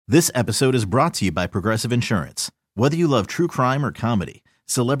This episode is brought to you by Progressive Insurance. Whether you love true crime or comedy,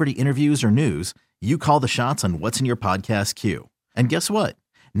 celebrity interviews or news, you call the shots on what's in your podcast queue. And guess what?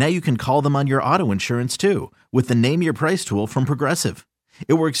 Now you can call them on your auto insurance too with the Name Your Price tool from Progressive.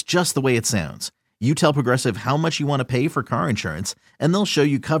 It works just the way it sounds. You tell Progressive how much you want to pay for car insurance, and they'll show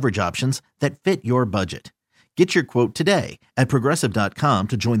you coverage options that fit your budget. Get your quote today at Progressive.com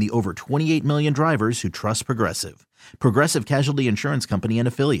to join the over 28 million drivers who trust Progressive. Progressive Casualty Insurance Company and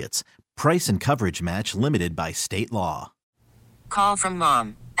Affiliates. Price and coverage match limited by state law. Call from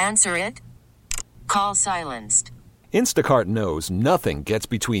mom. Answer it. Call silenced. Instacart knows nothing gets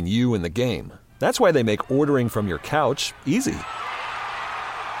between you and the game. That's why they make ordering from your couch easy.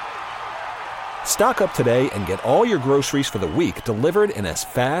 Stock up today and get all your groceries for the week delivered in as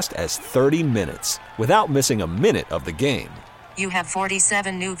fast as 30 minutes without missing a minute of the game. You have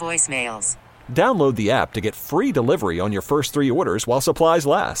 47 new voicemails. Download the app to get free delivery on your first 3 orders while supplies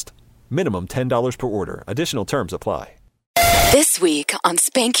last. Minimum $10 per order. Additional terms apply. This week on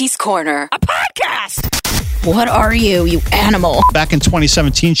Spanky's Corner. A podcast! What are you, you animal? Back in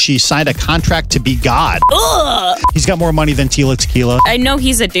 2017, she signed a contract to be God. Ugh! He's got more money than Tila Tequila. I know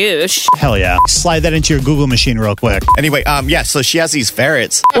he's a douche. Hell yeah. Slide that into your Google machine real quick. Anyway, so she has these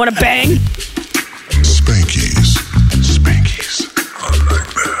ferrets. Wanna bang? Spanky's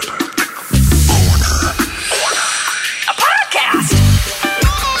Unlike That Corner. A podcast!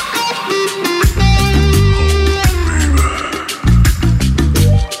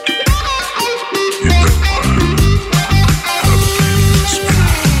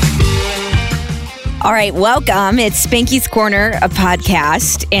 All right, welcome. It's Spanky's Corner, a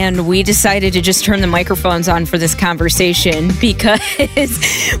podcast, and we decided to just turn the microphones on for this conversation because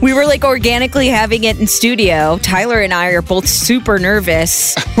we were like organically having it in studio. Tyler and I are both super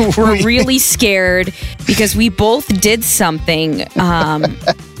nervous. We're really scared because we both did something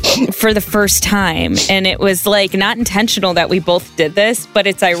for the first time, and it was like not intentional that we both did this, but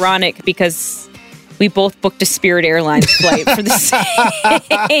it's ironic because we both booked a Spirit Airlines flight for the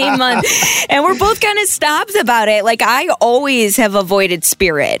same month. And we're both kind of snobs about it. Like, I always have avoided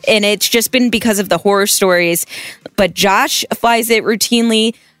Spirit, and it's just been because of the horror stories. But Josh flies it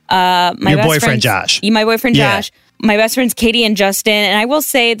routinely. Your boyfriend, Josh. My boyfriend, Josh. My best friends, Katie and Justin. And I will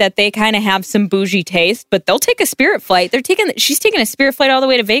say that they kind of have some bougie taste, but they'll take a Spirit flight. She's taking a Spirit flight all the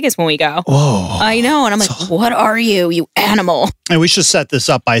way to Vegas when we go. Oh. I know. And I'm like, what are you, you animal? And we should set this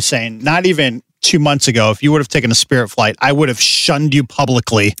up by saying, not even 2 months ago, if you would have taken a Spirit flight, I would have shunned you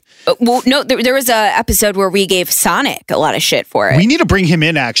publicly. Well, no, there was a episode where we gave Sonic a lot of shit for it. We need to bring him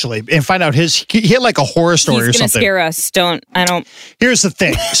in, actually, and find out he had like a horror story or something. He's going to scare us. Here's the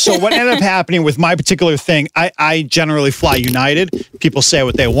thing. So what ended up happening with my particular thing, I generally fly United. People say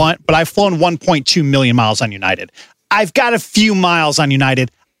what they want, but I've flown 1.2 million miles on United. I've got a few miles on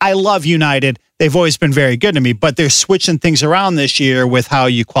United. I love United. They've always been very good to me, but they're switching things around this year with how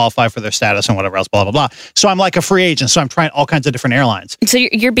you qualify for their status and whatever else, blah, blah, blah. So I'm like a free agent, so I'm trying all kinds of different airlines. So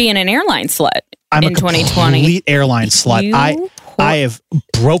you're being an airline slut I'm in 2020. I'm a complete airline slut. I have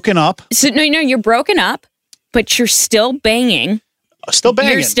broken up. So no, you're broken up, but you're still banging. Still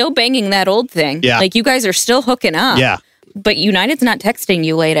banging. You're still banging that old thing. Yeah. Like, you guys are still hooking up. Yeah. But United's not texting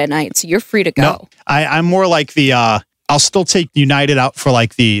you late at night, so you're free to go. No, I'm more like I'll still take United out for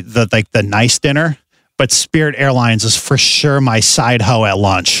like the nice dinner, but Spirit Airlines is for sure my side hoe at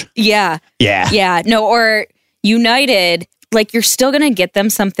lunch. Yeah. Yeah. Yeah. No, or United, like, you're still going to get them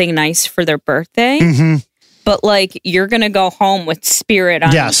something nice for their birthday, but like, you're going to go home with Spirit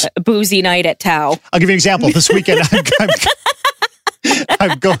on a boozy night at Tao. I'll give you an example. This weekend,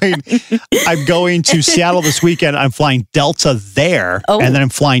 I'm going to Seattle this weekend. I'm flying Delta there, and then I'm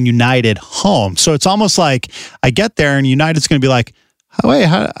flying United home. So it's almost like I get there, and United's going to be like, "Oh, wait,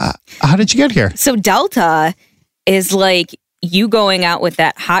 how did you get here?" So Delta is like you going out with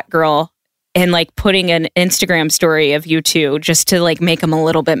that hot girl and like putting an Instagram story of you two just to like make them a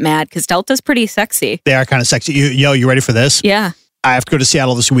little bit mad because Delta's pretty sexy. They are kind of sexy. You ready for this? Yeah. I have to go to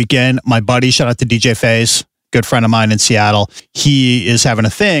Seattle this weekend. My buddy, shout out to DJ Faze, good friend of mine in Seattle. He is having a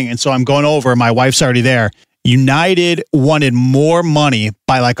thing. And so I'm going over. My wife's already there. United wanted more money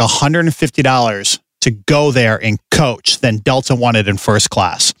by like $150 to go there and coach than Delta wanted in first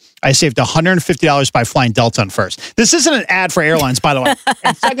class. I saved $150 by flying Delta in first. This isn't an ad for airlines, by the way.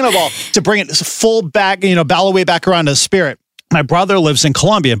 And second of all, to bring it full back, all the way back around to Spirit, my brother lives in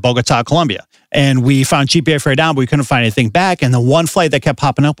Colombia, in Bogota, Colombia. And we found GPA fare down, but we couldn't find anything back. And the one flight that kept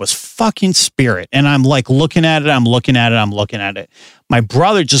popping up was fucking Spirit. And I'm like looking at it. My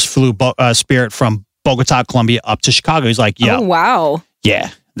brother just flew Spirit from Bogota, Colombia up to Chicago. He's like, yo. Oh, wow. Yeah.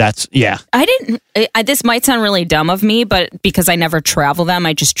 That's, yeah. This might sound really dumb of me, but because I never travel them,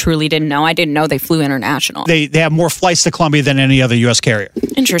 I just truly didn't know. I didn't know they flew international. They have more flights to Colombia than any other U.S. carrier.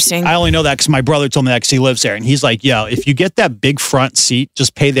 Interesting. I only know that because my brother told me that because he lives there. And he's like, yo, if you get that big front seat,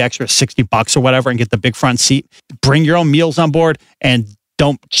 just pay the extra $60 or whatever and get the big front seat. Bring your own meals on board and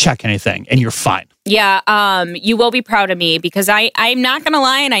don't check anything and you're fine. Yeah, you will be proud of me because I'm not going to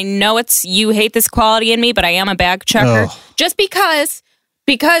lie, and I know you hate this quality in me, but I am a bag checker. Oh. Just because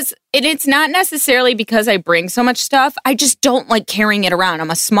it's not necessarily because I bring so much stuff. I just don't like carrying it around. I'm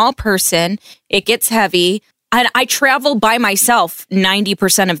a small person. It gets heavy. And I travel by myself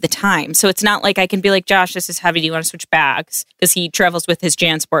 90% of the time. So it's not like I can be like, Josh, this is heavy. Do you want to switch bags? Because he travels with his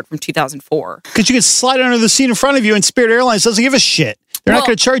JanSport from 2004. Because you can slide under the seat in front of you and Spirit Airlines doesn't give a shit. They're not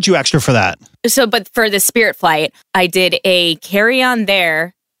going to charge you extra for that. So, but for the Spirit flight, I did a carry-on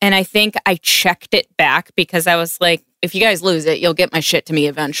there. And I think I checked it back because I was like, if you guys lose it, you'll get my shit to me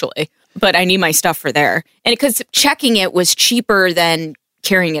eventually. But I need my stuff for there. And because checking it was cheaper than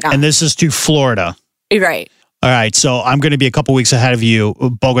carrying it on. And this is to Florida. Right. All right, so I'm going to be a couple weeks ahead of you.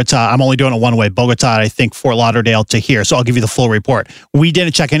 Bogota, I'm only doing it one way. Bogota, I think Fort Lauderdale to here. So I'll give you the full report. We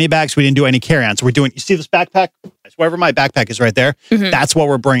didn't check any bags. We didn't do any carry-ons. We're doing, you see this backpack? Wherever my backpack is right there, Mm-hmm. that's what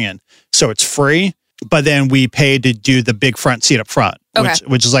we're bringing. So it's free, but then we pay to do the big front seat up front,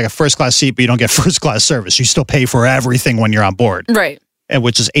 which is like a first-class seat, but you don't get first-class service. You still pay for everything when you're on board. Right. And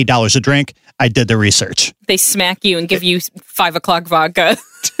which is $8 a drink. I did the research. They smack you and give you 5 o'clock vodka.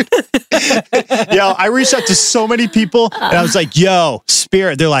 Yo, I reached out to so many people and I was like, yo,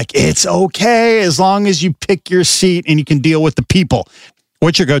 Spirit. They're like, it's okay as long as you pick your seat and you can deal with the people.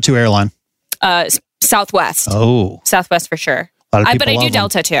 What's your go-to airline? Southwest. Oh. Southwest for sure. But I do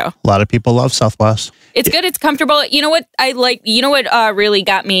Delta too. A lot of people love Southwest. It's good. It's comfortable. You know what I like? You know what really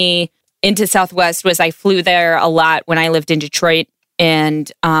got me into Southwest was I flew there a lot when I lived in Detroit.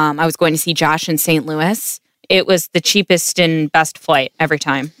 And I was going to see Josh in St. Louis. It was the cheapest and best flight every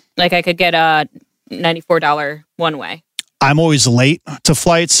time. Like I could get a $94 one way. I'm always late to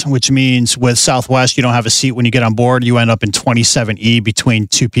flights, which means with Southwest, you don't have a seat when you get on board. You end up in 27E between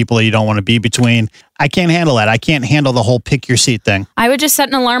two people that you don't want to be between. I can't handle that. I can't handle the whole pick your seat thing. I would just set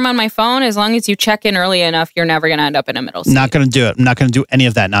an alarm on my phone. As long as you check in early enough, you're never going to end up in a middle seat. Not going to do it. I'm not going to do any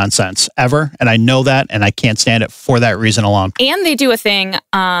of that nonsense ever. And I know that, and I can't stand it for that reason alone. And they do a thing.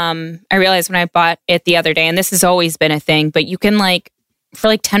 I realized when I bought it the other day, and this has always been a thing, but you can for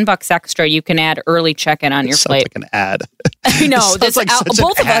 $10 extra, you can add early check-in on your flight. Sounds like an ad. I know.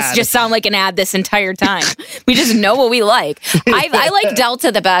 Both of us just sound like an ad this entire time. We just know what we like. I like Delta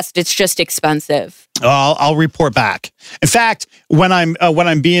the best. It's just expensive. I'll report back. In fact, when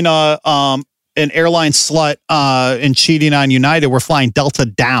I'm being an airline slut and cheating on United, we're flying Delta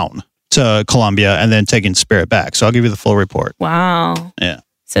down to Colombia and then taking Spirit back. So I'll give you the full report. Wow. Yeah.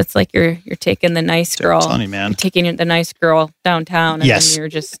 So it's like you're taking the nice girl. Funny, man. You're taking the nice girl downtown, and then you're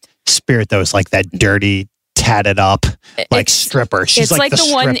just Spirit though is like that dirty, tatted up stripper. She's like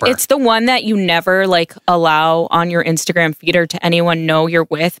the one. stripper. It's the one that you never allow on your Instagram feed or to anyone know you're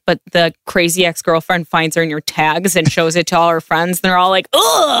with, but the crazy ex-girlfriend finds her in your tags and shows it to all her friends, and they're all like,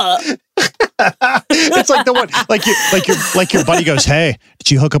 ugh. It's like the one, like your buddy goes, hey, did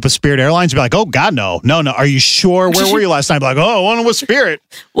you hook up with Spirit Airlines? You'd be like, oh God, no. Are you sure? Where were you last night? Be like, oh, I went with Spirit.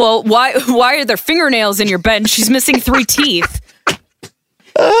 Well, why are there fingernails in your bed? She's missing 3 teeth.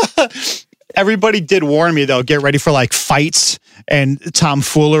 Everybody did warn me though, get ready for fights and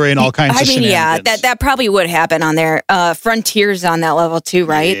tomfoolery and all kinds of shenanigans. Yeah, that probably would happen on there. Frontier's on that level too,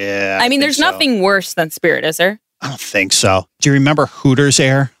 right? Yeah. I mean, there's nothing worse than Spirit, is there? I don't think so. Do you remember Hooters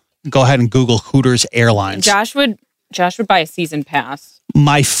Air? Go ahead and Google Hooters Airlines. Josh would buy a season pass.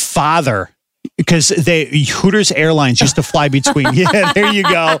 My father, because Hooters Airlines used to fly between. Yeah, there you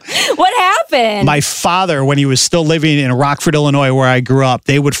go. What happened? My father, when he was still living in Rockford, Illinois, where I grew up,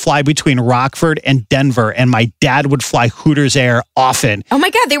 they would fly between Rockford and Denver, and my dad would fly Hooters Air often. Oh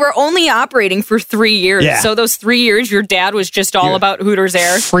my God, they were only operating for 3 years. Yeah. So those 3 years, your dad was just all about Hooters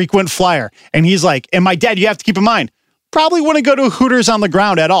Air. Frequent flyer. And he's like, and my dad, you have to keep in mind, probably wouldn't go to Hooters on the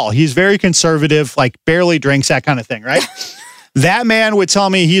ground at all. He's very conservative, barely drinks, that kind of thing, right? That man would tell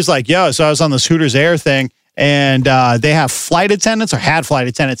me, he's like, yo, so I was on this Hooters Air thing, and they have flight attendants or had flight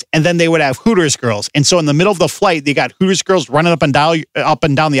attendants, and then they would have Hooters girls. And so in the middle of the flight, they got Hooters girls running up and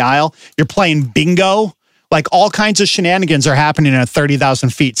down the aisle. You're playing bingo. All kinds of shenanigans are happening at 30,000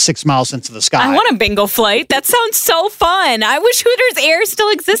 feet, 6 miles into the sky. I want a bingo flight. That sounds so fun. I wish Hooters Air still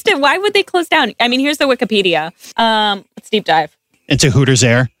existed. Why would they close down? I mean, here's the Wikipedia. Let's deep dive. into Hooters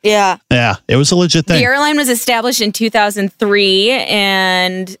Air. Yeah. Yeah, it was a legit thing. The airline was established in 2003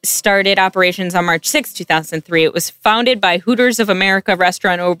 and started operations on March 6, 2003. It was founded by Hooters of America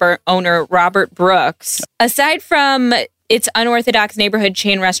restaurant owner Robert Brooks. Aside from its unorthodox neighborhood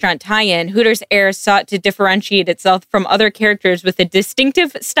chain restaurant tie-in, Hooters Air sought to differentiate itself from other characters with a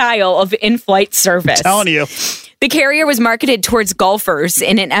distinctive style of in-flight service. I'm telling you. The carrier was marketed towards golfers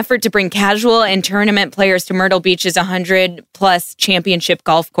in an effort to bring casual and tournament players to Myrtle Beach's 100-plus championship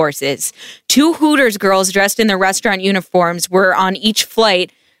golf courses. 2 Hooters girls dressed in their restaurant uniforms were on each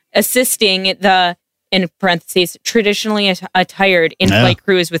flight, assisting the, in parentheses, traditionally attired in-flight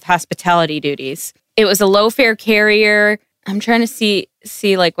crews with hospitality duties. It was a low-fare carrier. I'm trying to see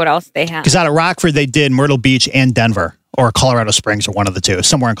like what else they have. Because out of Rockford, they did Myrtle Beach and Denver. Or Colorado Springs, or one of the two,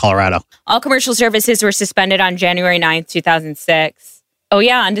 somewhere in Colorado. All commercial services were suspended on January 9th, 2006. Oh,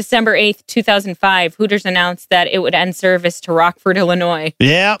 yeah, on December 8th, 2005, Hooters announced that it would end service to Rockford, Illinois.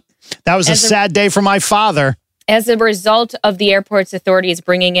 Yeah, that was a sad day for my father. As a result of the airport's authorities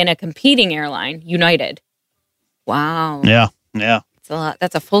bringing in a competing airline, United. Wow. Yeah. That's a lot.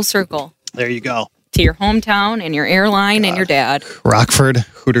 That's a full circle. There you go. To your hometown and your airline and your dad. Rockford,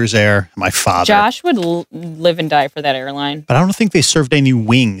 Hooters Air, my father. Josh would live and die for that airline. But I don't think they served any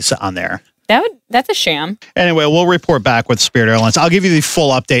wings on there. That's a sham. Anyway, we'll report back with Spirit Airlines. I'll give you the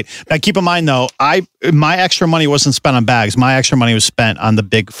full update. Now, keep in mind, though, my extra money wasn't spent on bags. My extra money was spent on the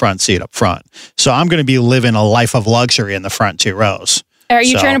big front seat up front. So I'm going to be living a life of luxury in the front 2 rows. Are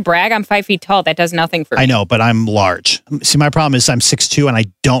you trying to brag? I'm 5 feet tall. That does nothing for me. I know, but I'm large. See, my problem is I'm 6'2", and I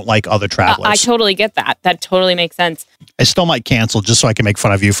don't like other travelers. I totally get that. That totally makes sense. I still might cancel just so I can make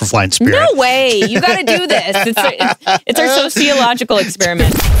fun of you for flying Spirit. No way. You got to do this. It's our sociological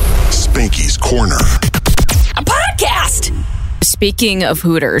experiment. Spanky's Corner. A podcast. Speaking of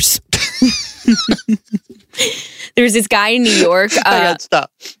Hooters. There's this guy in New York.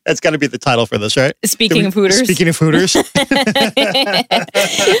 Stop. That's got to be the title for this, right? Speaking of Hooters. Speaking of Hooters. What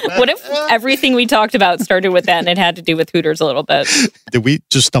if everything we talked about started with that and it had to do with Hooters a little bit? Did we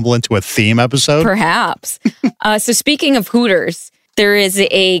just stumble into a theme episode? Perhaps. So speaking of Hooters, there is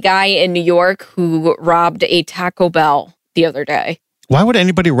a guy in New York who robbed a Taco Bell the other day. Why would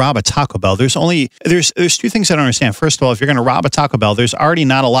anybody rob a Taco Bell? There's 2 things I don't understand. First of all, if you're going to rob a Taco Bell, there's already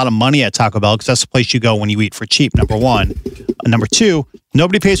not a lot of money at Taco Bell because that's the place you go when you eat for cheap, number 1. Number 2,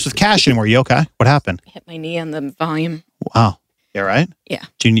 nobody pays with cash anymore. You okay? What happened? I hit my knee on the volume. Wow. You all right? Yeah.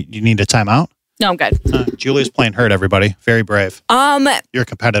 Do you need a timeout? No, I'm good. Julia's playing hurt, everybody. Very brave. You're a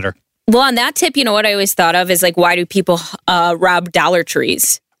competitor. Well, on that tip, you know what I always thought of is like, why do people rob Dollar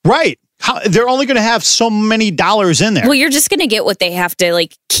Trees? Right. They're only going to have so many dollars in there. Well, you're just going to get what they have to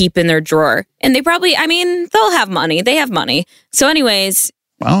like keep in their drawer. And they probably, they'll have money. They have money. So anyways.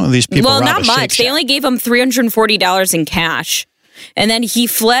 Well, these people rob not much. They only gave him $340 in cash. And then he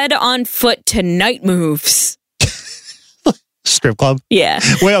fled on foot to Night Moves. Strip club? Yeah.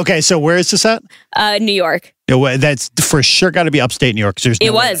 Wait, okay. So where is this at? New York. That's for sure got to be upstate New York.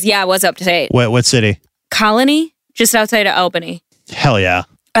 It was upstate. What city? Colony, just outside of Albany. Hell yeah.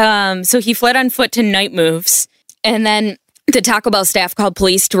 So he fled on foot to Night Moves, and then the Taco Bell staff called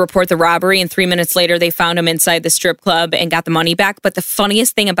police to report the robbery, and 3 minutes later they found him inside the strip club and got the money back. But the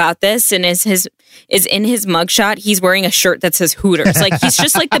funniest thing about this is in his mugshot, he's wearing a shirt that says Hooters. Like he's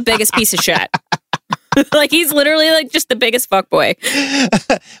just like the biggest piece of shit. Like he's literally like just the biggest fuckboy.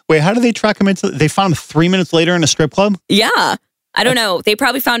 Wait, how did they track him into? They found him 3 minutes later in a strip club? Yeah. I don't know. They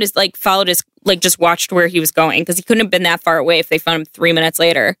probably found followed his, just watched where he was going because he couldn't have been that far away if they found him 3 minutes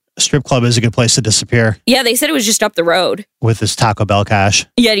later. A strip club is a good place to disappear. Yeah, they said it was just up the road. With his Taco Bell cash.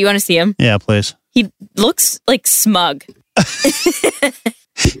 Yeah, do you want to see him? Yeah, please. He looks like smug.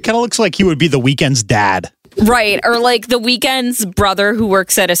 Kind of looks like he would be the Weeknd's dad. Right, or like the Weeknd's brother who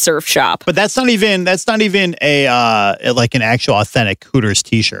works at a surf shop. But that's not even a like an actual authentic Hooters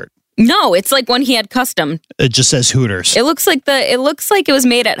t-shirt. No, it's like one he had custom. It just says Hooters. It looks like it was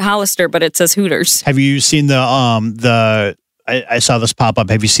made at Hollister, but it says Hooters. Have you seen I saw this pop up.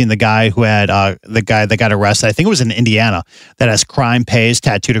 Have you seen the guy who had the guy that got arrested? I think it was in Indiana that has crime pays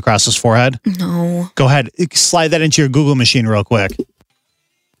tattooed across his forehead. No. Go ahead, slide that into your Google machine real quick.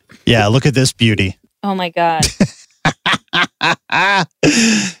 Yeah, look at this beauty. Oh my God.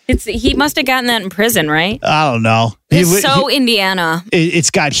 He must have gotten that in prison, right? I don't know. Indiana. It's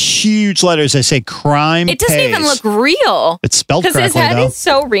got huge letters that say crime pays. It doesn't even look real. It's spelled correctly, because his head is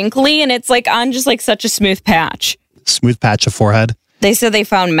so wrinkly and it's like on just like such a smooth patch. Smooth patch of forehead. They said they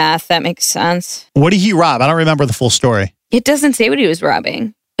found meth. That makes sense. What did he rob? I don't remember the full story. It doesn't say what he was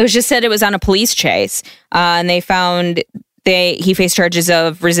robbing. It was just said it was on a police chase. And they found He faced charges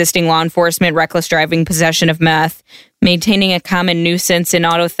of resisting law enforcement, reckless driving, possession of meth, maintaining a common nuisance, and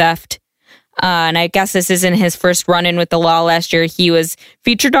auto theft. And I guess this isn't his first run-in with the law. Last year, he was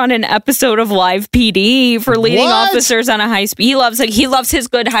featured on an episode of Live PD for leading officers on a high-speed. He loves his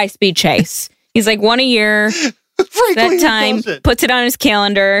good high-speed chase. He's like one a year. That time, puts it on his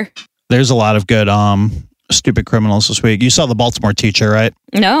calendar. There's a lot of good stupid criminals this week. You saw the Baltimore teacher, right?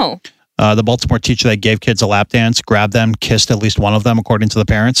 No. The Baltimore teacher that gave kids a lap dance, grabbed them, kissed at least one of them, according to the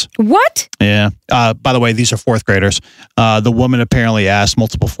parents. What? Yeah. By the way, these are fourth graders. The woman apparently asked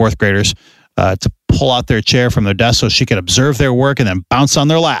multiple fourth graders to pull out their chair from their desk so she could observe their work and then bounce on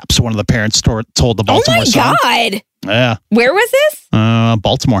their laps. One of the parents told the Baltimore Sun. Oh my God. Yeah. Where was this?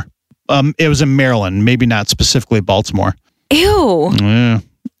 Baltimore. It was in Maryland, maybe not specifically Baltimore. Ew. Yeah.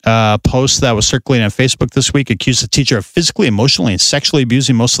 Post that was circulating on Facebook this week accused the teacher of physically, emotionally, and sexually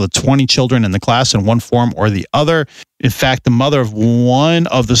abusing most of the 20 children in the class in one form or the other. In fact, the mother of one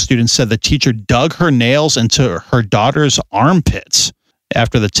of the students said the teacher dug her nails into her daughter's armpits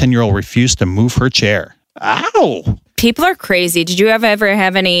after the 10-year-old refused to move her chair. Ow! People are crazy. Did you ever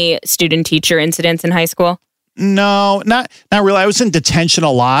have any student-teacher incidents in high school? No, not really. I was in detention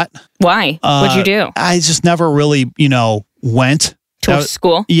a lot. Why? What'd you do? I just never really, went. To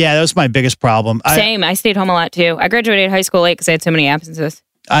school? Yeah, that was my biggest problem. Same. I stayed home a lot, too. I graduated high school late because I had so many absences.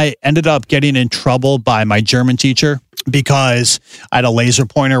 I ended up getting in trouble by my German teacher because I had a laser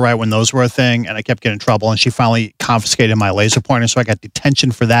pointer right when those were a thing, and I kept getting in trouble, and she finally confiscated my laser pointer, so I got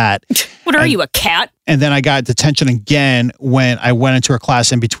detention for that. What are you, a cat? And then I got detention again when I went into her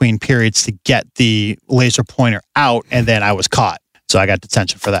class in between periods to get the laser pointer out, and then I was caught. So I got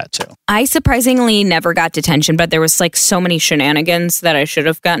detention for that, too. I surprisingly never got detention, but there was like so many shenanigans that I should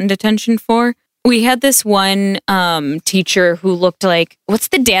have gotten detention for. We had this one teacher who looked like, what's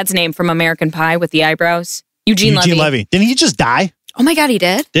the dad's name from American Pie with the eyebrows? Eugene Levy. Didn't he just die? Oh my God, he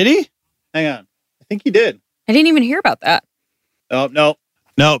did? Did he? Hang on. I think he did. I didn't even hear about that. Oh, no.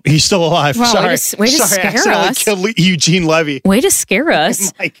 No, he's still alive. Wow, Sorry. Way to scare us. Killed Eugene Levy. Way to scare us.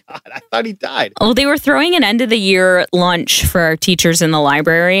 Oh my God, I thought he died. Oh, they were throwing an end of the year lunch for our teachers in the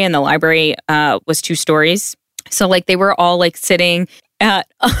library, and the library was 2 stories. So like they were all like sitting at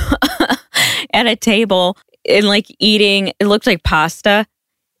at a table and like eating. It looked like pasta,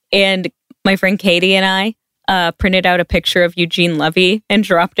 and my friend Katie and I printed out a picture of Eugene Levy and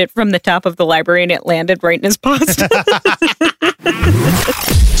dropped it from the top of the library, and it landed right in his pasta.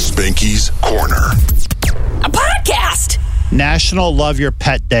 Spanky's Corner. A podcast. National Love Your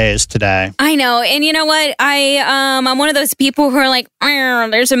Pet Day is today. I know. And you know what? I'm one of those people who are like,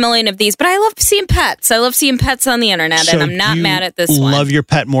 there's a million of these, but I love seeing pets. I love seeing pets on the internet, So and I'm not mad at this you one. love your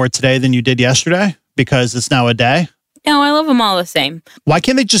pet more today than you did yesterday because it's now a day? No, I love them all the same. Why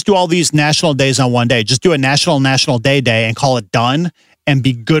can't they just do all these national days on one day? Just do a National Day and call it done and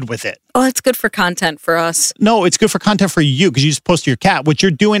be good with it. Oh, it's good for content for us. No, it's good for content for you because you just post to your cat, which you're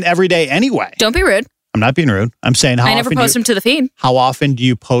doing every day anyway. Don't be rude. I'm not being rude. I'm saying I never post them to the feed. How often do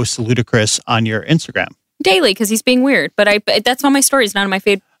you post Ludacris on your Instagram? Daily, because he's being weird. But that's on my stories, not on my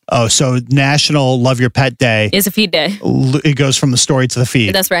feed. Oh, so National Love Your Pet Day Is a feed day. It goes from the story to the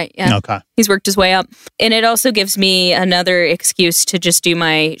feed. That's right, yeah. Okay. He's worked his way up. And it also gives me another excuse to just do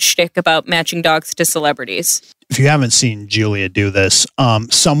my shtick about matching dogs to celebrities. If you haven't seen Julia do this,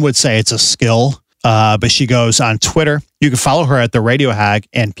 some would say it's a skill, but she goes on Twitter. You can follow her at The Radio Hag,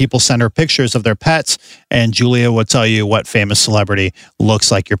 and people send her pictures of their pets, and Julia will tell you what famous celebrity looks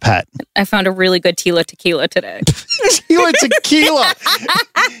like your pet. I found a really good Tila Tequila today. Tila Tequila.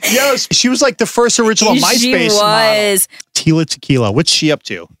 Yes, she was like the first original MySpace model. Tila Tequila. What's she up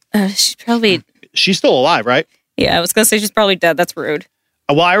to? She's probably... She's still alive, right? Yeah, I was going to say she's probably dead. That's rude.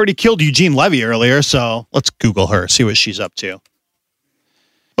 Well, I already killed Eugene Levy earlier, so let's Google her, see what she's up to.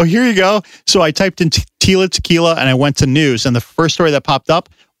 Oh, here you go. So I typed in Tila Tequila and I went to news, and the first story that popped up,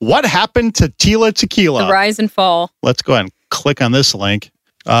 what happened to Tila Tequila? The rise and fall. Let's go ahead and click on this link.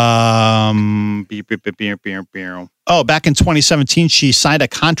 Oh, back in 2017, she signed a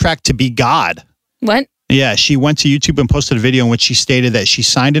contract to be God. What? Yeah, she went to YouTube and posted a video in which she stated that she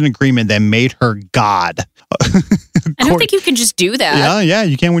signed an agreement that made her God. I don't think you can just do that. Yeah,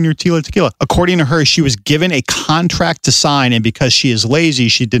 you can when you're Tila Tequila. According to her, she was given a contract to sign, and because she is lazy,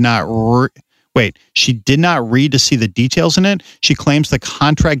 she did not read to see the details in it. She claims the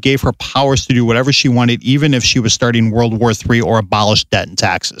contract gave her powers to do whatever she wanted, even if she was starting World War III or abolished debt and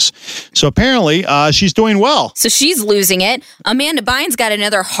taxes. So apparently, she's doing well. So she's losing it. Amanda Bynes got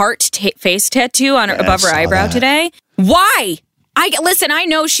another heart face tattoo on her above her eyebrow today. Why? Listen, I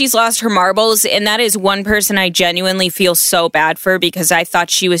know she's lost her marbles, and that is one person I genuinely feel so bad for because I thought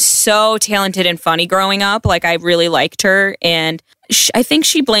she was so talented and funny growing up. Like, I really liked her, and I think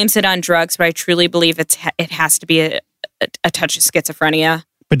she blames it on drugs, but I truly believe it has to be a touch of schizophrenia.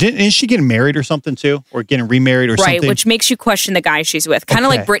 But isn't she getting married or something too? Or getting remarried or something? Right, which makes you question the guy she's with. Kind of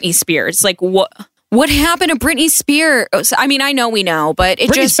like Britney Spears. Like, what happened to Britney Spears? I mean, I know we know, but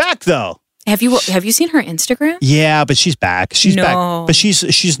Britney's back, though. Have you seen her Instagram? Yeah, but she's back. She's back. But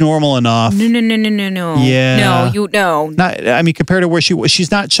she's normal enough. No. Yeah. No. Not, I mean, compared to where she's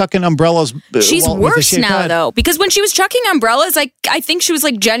not chucking umbrellas. She's worse now, though. Because when she was chucking umbrellas, like, I think she was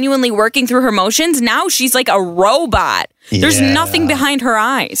like genuinely working through her emotions. Now she's like a robot. There's nothing behind her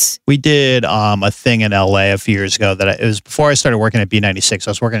eyes. We did a thing in LA a few years ago it was before I started working at B96.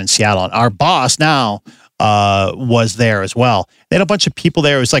 I was working in Seattle, and our boss now was there as well. They had a bunch of people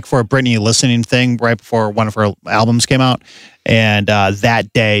there. It was like for a Britney listening thing right before one of her albums came out. And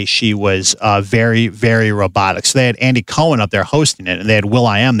that day she was very, very robotic. So they had Andy Cohen up there hosting it, and they had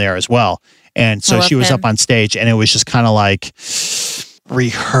Will.i.am there as well. And so she was up on stage, and it was just kind of like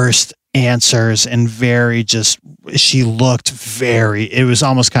rehearsed answers and she looked it was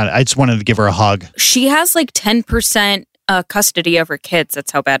almost kind of, I just wanted to give her a hug. She has like 10% custody of her kids.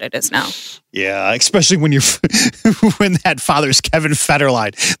 That's how bad it is now. Yeah, especially when when that father's Kevin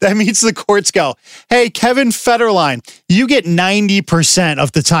Federline. That means the courts go, hey, Kevin Federline, you get 90%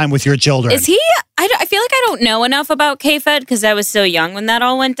 of the time with your children. Is he? I feel like I don't know enough about K-Fed because I was so young when that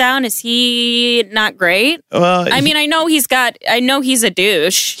all went down. Is he not great? I mean, I know he's a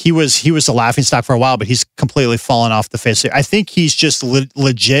douche. He was a laughingstock for a while, but he's completely fallen off the face. I think he's just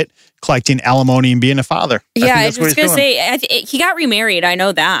legit collecting alimony and being a father. Yeah, I was going to say, he got remarried. I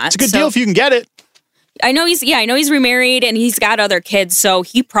know that. It's a good deal if you can get it. I know he's remarried and he's got other kids, so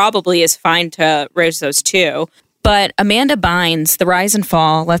he probably is fine to raise those too. But Amanda Bynes, the rise and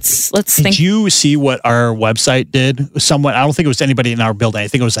fall. Let's think. Did you see what our website did? Someone, I don't think it was anybody in our building. I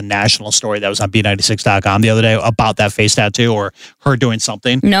think it was a national story that was on B96.com the other day about that face tattoo or her doing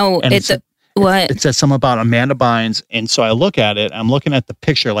something. No, what? It said something about Amanda Bynes, and so I look at it. I'm looking at the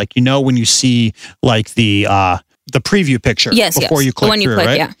picture, like when you see like the preview picture before you click the one through, you click,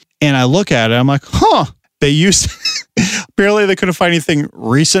 right? Yeah. And I look at it, I'm like, they used apparently they couldn't find anything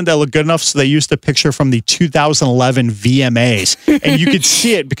recent that looked good enough, so they used a picture from the 2011 VMAs, and you could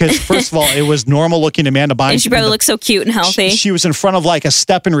see it because first of all, it was normal looking Amanda Bynes, and she probably looked so cute and healthy. She was in front of like a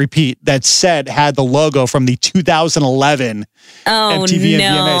step and repeat that had the logo from the 2011 MTV and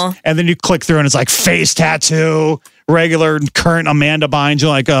VMAs, and then you click through and it's like face tattoo, regular current Amanda Bynes.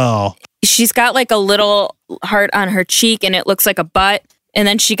 You're like, oh, she's got like a little heart on her cheek, and it looks like a butt. And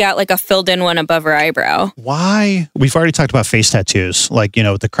then she got like a filled in one above her eyebrow. Why? We've already talked about face tattoos, like,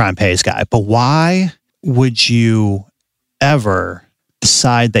 with the crime pays guy. But why would you ever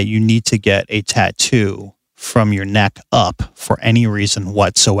decide that you need to get a tattoo from your neck up for any reason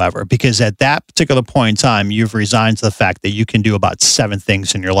whatsoever? Because at that particular point in time, you've resigned to the fact that you can do about 7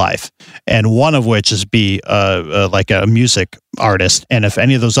 things in your life. And one of which is be like a music artist. And if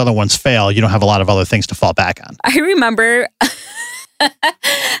any of those other ones fail, you don't have a lot of other things to fall back on. I remember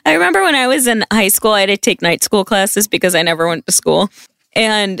when I was in high school, I had to take night school classes because I never went to school.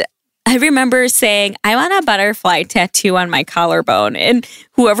 And I remember saying, I want a butterfly tattoo on my collarbone. And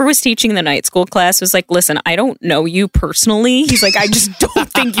whoever was teaching the night school class was like, listen, I don't know you personally. He's like, I just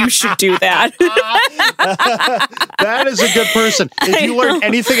don't think you should do that. That is a good person. If you learned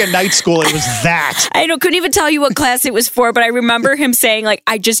anything at night school, it was that. Couldn't even tell you what class it was for, but I remember him saying, like,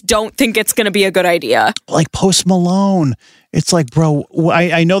 I just don't think it's going to be a good idea. Like Post Malone. It's like, bro,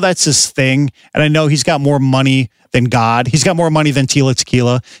 I know that's his thing, and I know he's got more money than God. He's got more money than Tila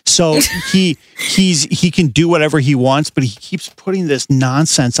Tequila. So he can do whatever he wants, but he keeps putting this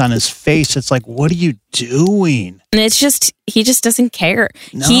nonsense on his face. It's like, what are you doing? And it's just, he just doesn't care.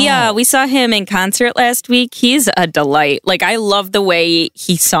 No. We saw him in concert last week. He's a delight. Like, I love the way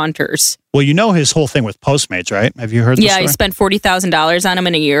he saunters. Well, his whole thing with Postmates, right? Have you heard this story? He spent $40,000 on him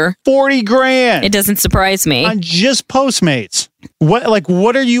in a year. $40,000. It doesn't surprise me. On just Postmates.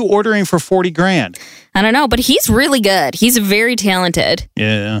 What are you ordering for $40,000? I don't know, but he's really good. He's very talented.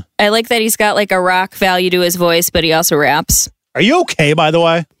 Yeah. I like that he's got like a rock value to his voice, but he also raps. Are you okay, by the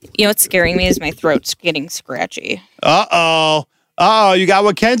way? What's scaring me is my throat's getting scratchy. Uh-oh. Oh, you got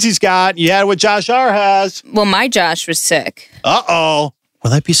what Kenzie's got. You had what Josh R has. Well, my Josh was sick. Uh-oh.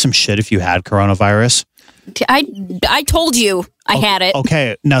 Will that be some shit if you had coronavirus? I told you I had it.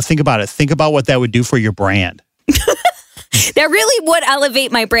 Okay, now think about it. Think about what that would do for your brand. That really would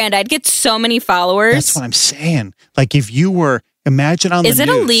elevate my brand. I'd get so many followers. That's what I'm saying. Like if you were, imagine on the news. Is it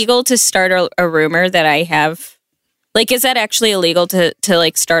illegal to start a rumor that I have Like, is that actually illegal to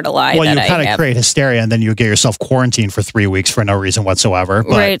like start a lie? Well, that you kind of create hysteria, and then you get yourself quarantined for 3 weeks for no reason whatsoever.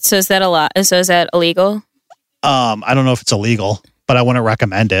 But, right. So is that a lot? So is that illegal? I don't know if it's illegal, but I wouldn't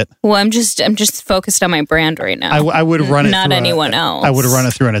recommend it. Well, I'm just focused on my brand right now. I would run it not through anyone else. I would run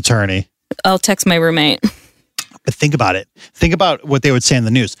it through an attorney. I'll text my roommate. But think about it. Think about what they would say in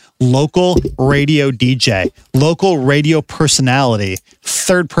the news. Local radio DJ, local radio personality,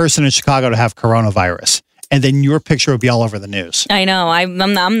 third person in Chicago to have coronavirus. And then your picture would be all over the news. I know. I'm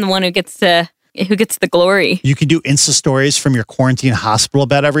the one who gets the glory. You can do Insta stories from your quarantine hospital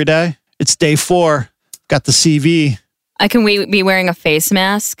bed every day. It's day 4. Got the CV. I can be wearing a face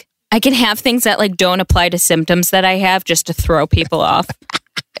mask. I can have things that like don't apply to symptoms that I have just to throw people off.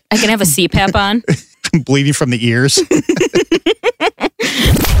 I can have a CPAP on. Bleeding from the ears.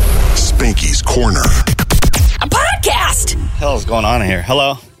 Spanky's Corner. A podcast. What the hell is going on here?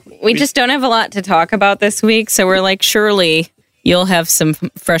 Hello? We just don't have a lot to talk about this week, so we're like, surely you'll have some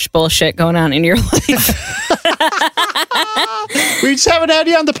fresh bullshit going on in your life. We just haven't had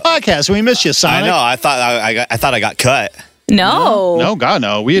you on the podcast. We missed you, Sonic. I know. I thought I got cut. No, God,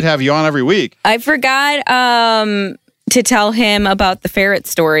 no. We'd have you on every week. I forgot to tell him about the ferret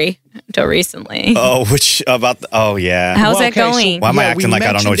story until recently. Oh, oh, yeah. How's that going? Why am I acting like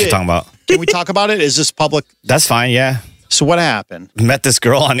I don't know what you're talking about? Can we talk about it? Is this public? That's fine, yeah. So what happened? Met this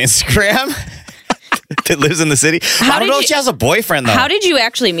girl on Instagram that lives in the city. I don't know if she has a boyfriend, though. How did you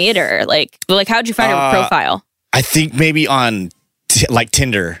actually meet her? Like how'd you find her profile? I think maybe on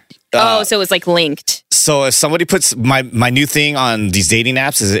Tinder. So it was like linked. So if somebody puts my new thing on these dating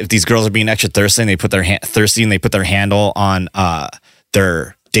apps is if these girls are being extra thirsty and they put their handle on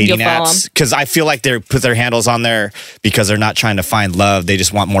their dating apps, because I feel like they put their handles on there because they're not trying to find love. They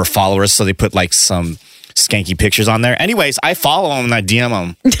just want more followers, so they put like some skanky pictures on there. Anyways, I follow them and I DM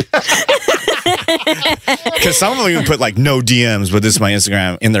them. Because some of them even put like no DMs, but this is my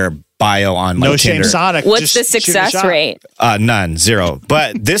Instagram in their bio on my No Tinder. shame, Sonic. What's the success rate? None, 0.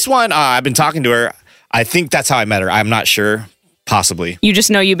 But this one, I've been talking to her. I think that's how I met her. I'm not sure. Possibly. You just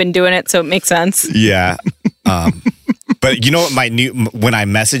know you've been doing it, so it makes sense. Yeah. But you know what? When I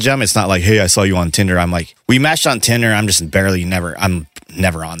message them, it's not like, hey, I saw you on Tinder. I'm like, we matched on Tinder. I'm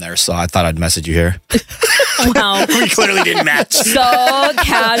never on there. So I thought I'd message you here. Wow. We clearly didn't match. So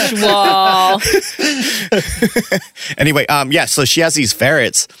casual. Anyway, so she has these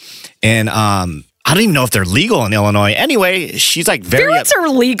ferrets, and I don't even know if they're legal in Illinois. Anyway, she's like ferrets are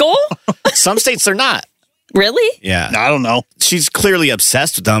legal? Some states they're not. Really? Yeah. I don't know. She's clearly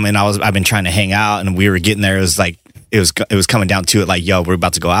obsessed with them, and I've been trying to hang out, and we were getting there. It was like it was coming down to it. Like, yo, we're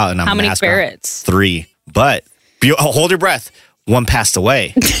about to go out, and I'm how many ask ferrets? Her, 3, but hold your breath. 1 passed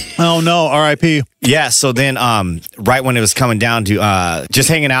away. Oh no, R.I.P. Yeah. So then, right when it was coming down to just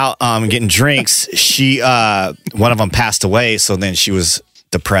hanging out, getting drinks, one of them passed away. So then she was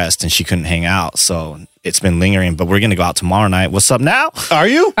depressed and she couldn't hang out. So it's been lingering, but we're going to go out tomorrow night. What's up now? Are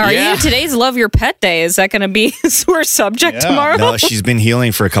you? Are you? Today's Love Your Pet Day. Is that going to be a sore subject tomorrow? No, she's been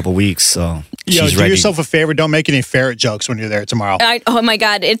healing for a couple weeks, so she's do ready. Yourself a favor. Don't make any ferret jokes when you're there tomorrow. Oh my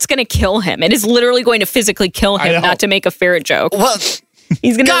God, it's going to kill him. It is literally going to physically kill him not to make a ferret joke. Well,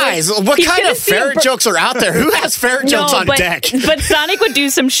 he's gonna guys, what kind of ferret jokes are out there? Who has ferret jokes on deck? But Sonic would do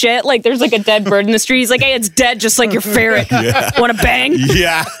some shit like there's like a dead bird in the street. He's like, hey, it's dead just like your ferret. Yeah. Want to bang?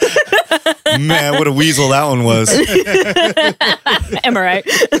 Yeah. Man, what a weasel that one was. Am I right?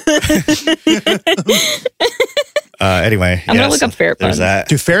 Anyway, I'm gonna look up ferret puns.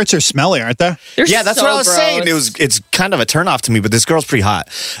 Dude, ferrets are smelly, aren't they? Yeah, that's so what I was gross. saying. It's kind of a turnoff to me, but this girl's pretty hot.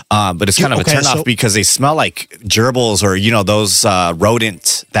 But it's kind of a turnoff because they smell like gerbils or those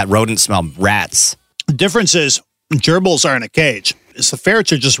rodent smell, rats. The difference is gerbils are in a cage. It's the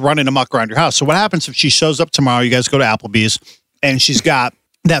ferrets are just running amok around your house. So what happens if she shows up tomorrow? You guys go to Applebee's and she's got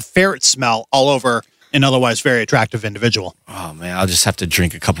that ferret smell all over an otherwise very attractive individual. Oh man, I'll just have to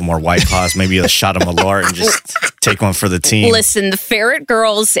drink a couple more White Claws, maybe a shot of Malort, and just take one for the team. Listen, the ferret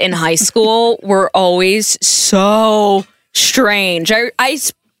girls in high school were always so strange.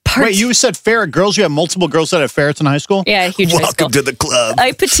 Wait, you said ferret girls? You have multiple girls that have ferrets in high school? Yeah, huge high school. Welcome to the club.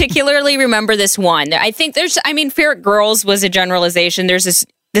 I particularly remember this one. I think ferret girls was a generalization. There's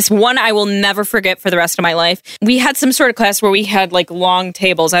this one I will never forget for the rest of my life. We had some sort of class where we had like long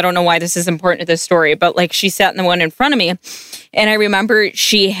tables. I don't know why this is important to this story, but like she sat in the one in front of me. And I remember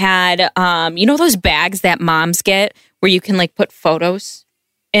she had, those bags that moms get where you can like put photos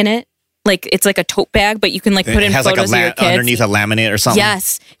in it? Like it's like a tote bag, but you can like put in photos of your kids. Underneath a laminate or something?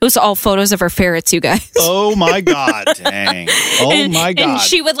 Yes. It was all photos of her ferrets, you guys. Oh my God. Dang. My God. And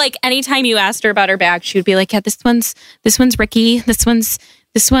she would like, anytime you asked her about her bag, she would be like, yeah, this one's Ricky. This one's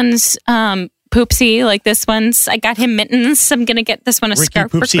Poopsie, like this one's. I got him mittens. I'm going to get this one a Ricky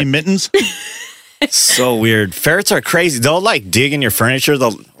scarf. Poopsie mittens? So weird. Ferrets are crazy. They'll like dig in your furniture.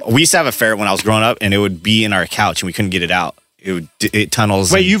 We used to have a ferret when I was growing up, and it would be in our couch, and we couldn't get it out. It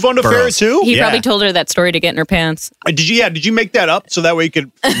tunnels. Wait, you've owned a ferret too? He probably told her that story to get in her pants. Did you make that up so that way you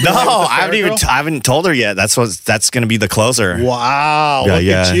could? No, I haven't told her yet. That's going to be the closer. Wow, look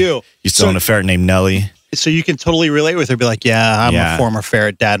at you. Used to own a ferret named Nelly. So you can totally relate with her. Be like, yeah, I'm a former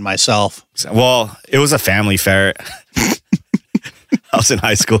ferret dad myself. Well, it was a family ferret. I was in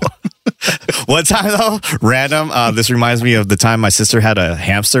high school. One time though, random. This reminds me of the time my sister had a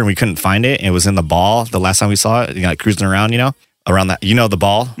hamster and we couldn't find it. It was in the ball. The last time we saw it, like cruising around, around that, the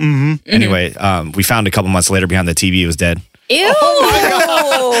ball. Mm-hmm. Anyway, we found it a couple months later behind the TV. It was dead. Ew!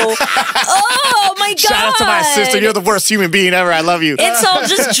 Oh my god! Shout out to my sister. You're the worst human being ever. I love you. It's all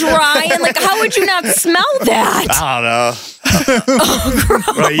just dry and like, how would you not smell that? I don't know. Oh,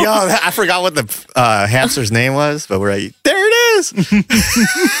 gross. Right, I forgot what the hamster's name was, but we're like, there it is.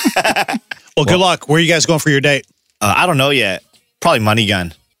 Well, good luck. Where are you guys going for your date? I don't know yet. Probably Money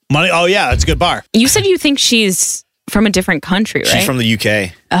Gun. Oh yeah, that's a good bar. You said you think she's from a different country, right? She's from the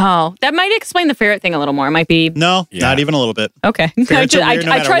UK. Oh, that might explain the ferret thing a little more. It might be... No, not even a little bit. Okay. I tried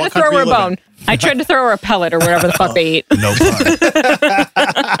to throw her a bone. I tried to throw her a pellet or whatever the fuck they eat. No fun.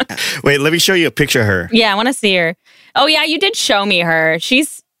 Wait, let me show you a picture of her. Yeah, I want to see her. Oh, yeah, you did show me her.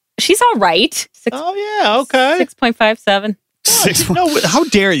 She's all right. Okay. 6.57. No, how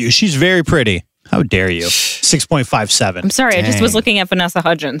dare you? She's very pretty. How dare you? 6.57. I'm sorry, I just was looking at Vanessa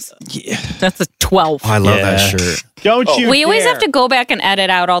Hudgens. Yeah. That's a 12. Oh, I love that shirt. Don't you We always have to go back and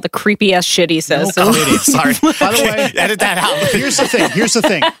edit out all the creepy ass shit he says. Sorry. By the way, edit that out. Here's the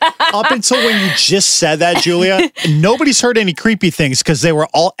thing. Up until when you just said that, Julia, nobody's heard any creepy things because they were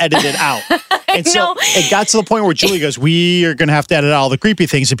all edited out. And so it got to the point where Julia goes, we are going to have to edit out all the creepy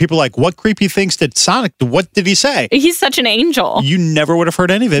things. And people are like, what creepy things did Sonic do? What did he say? He's such an angel. You never would have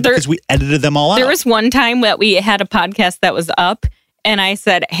heard any of it because we edited them all out. There was one time that we had a podcast that was up. And I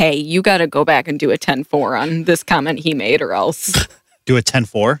said, hey, you got to go back and do a 10-4 on this comment he made or else. Do a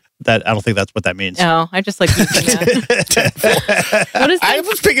 10-4? I don't think that's what that means. No, I just like using that. What is that? I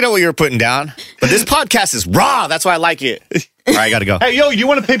was picking up what you were putting down, but this podcast is raw. That's why I like it. All right, I got to go. Hey, you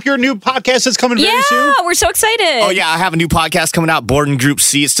want to pick your new podcast that's coming very soon? Yeah, we're so excited. Oh, yeah, I have a new podcast coming out, Board and Group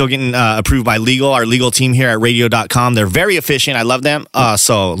C. It's still getting approved by legal. Our legal team here at radio.com. They're very efficient. I love them.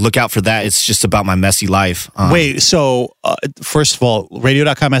 So look out for that. It's just about my messy life. Wait, so first of all,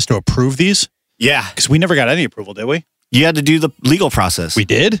 radio.com has to approve these? Yeah. Because we never got any approval, did we? You had to do the legal process. We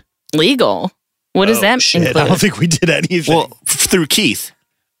did? Legal? What does that include? I don't think we did anything. Well, through Keith.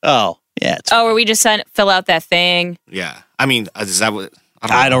 Oh, yeah. Where we just fill out that thing? Yeah. I mean, is that what...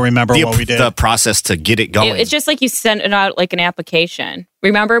 I don't remember what we did. The process to get it going. It's just like you sent it out like an application.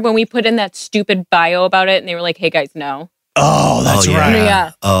 Remember when we put in that stupid bio about it and they were like, hey guys, no. Oh, that's right.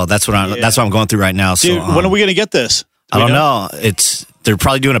 Yeah. Oh, that's what I'm going through right now. Dude, so, when are we going to get this? I don't know. They're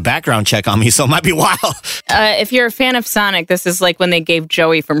probably doing a background check on me, so it might be wild. If you're a fan of Sonic, this is like when they gave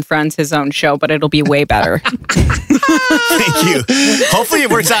Joey from Friends his own show, but it'll be way better. Thank you. Hopefully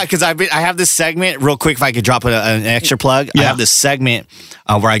it works out because I have this segment real quick. If I could drop an extra plug, I have this segment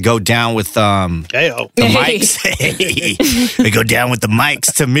where I go down with the mics. I go down with the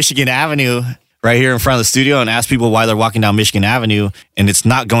mics to Michigan Avenue right here in front of the studio and ask people why they're walking down Michigan Avenue, and it's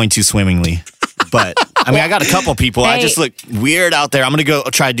not going too swimmingly. But I mean, I got a couple people. I just look weird out there. I'm gonna go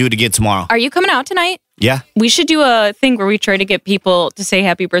try to do it again tomorrow. Are you coming out tonight? Yeah. We should do a thing where we try to get people to say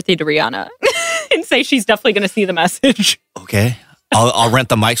happy birthday to Rihanna and say she's definitely going to see the message. Okay. I'll rent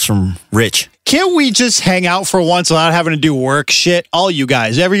the mics from Rich. Can't we just hang out for once without having to do work shit? All you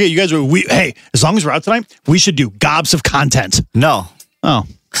guys. Hey, as long as we're out tonight, we should do gobs of content. No. Oh.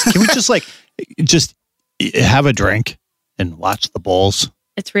 Can we just have a drink and watch the Bulls?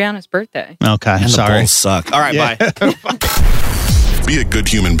 It's Rihanna's birthday. Okay, and sorry. The Bulls suck. All right, bye. Be a good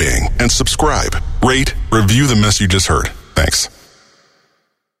human being and subscribe, rate, review the mess you just heard. Thanks.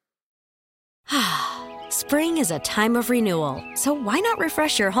 Spring is a time of renewal, so why not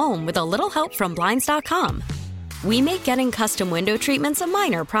refresh your home with a little help from Blinds.com? We make getting custom window treatments a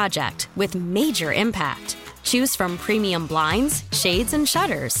minor project with major impact. Choose from premium blinds, shades, and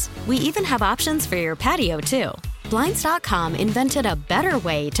shutters. We even have options for your patio, too. Blinds.com invented a better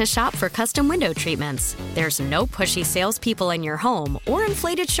way to shop for custom window treatments. There's no pushy salespeople in your home or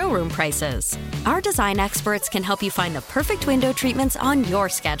inflated showroom prices. Our design experts can help you find the perfect window treatments on your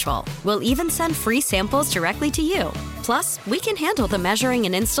schedule. We'll even send free samples directly to you. Plus, we can handle the measuring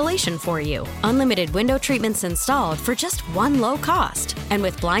and installation for you. Unlimited window treatments installed for just one low cost. And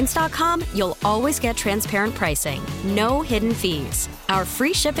with Blinds.com, you'll always get transparent pricing. No hidden fees. Our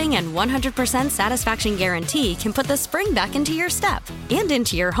free shipping and 100% satisfaction guarantee can put the spring back into your step and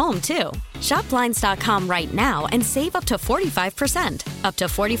into your home, too. Shop Blinds.com right now and save up to 45%. Up to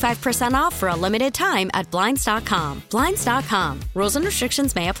 45% off for a limited time at Blinds.com. Blinds.com. Rules and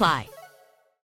restrictions may apply.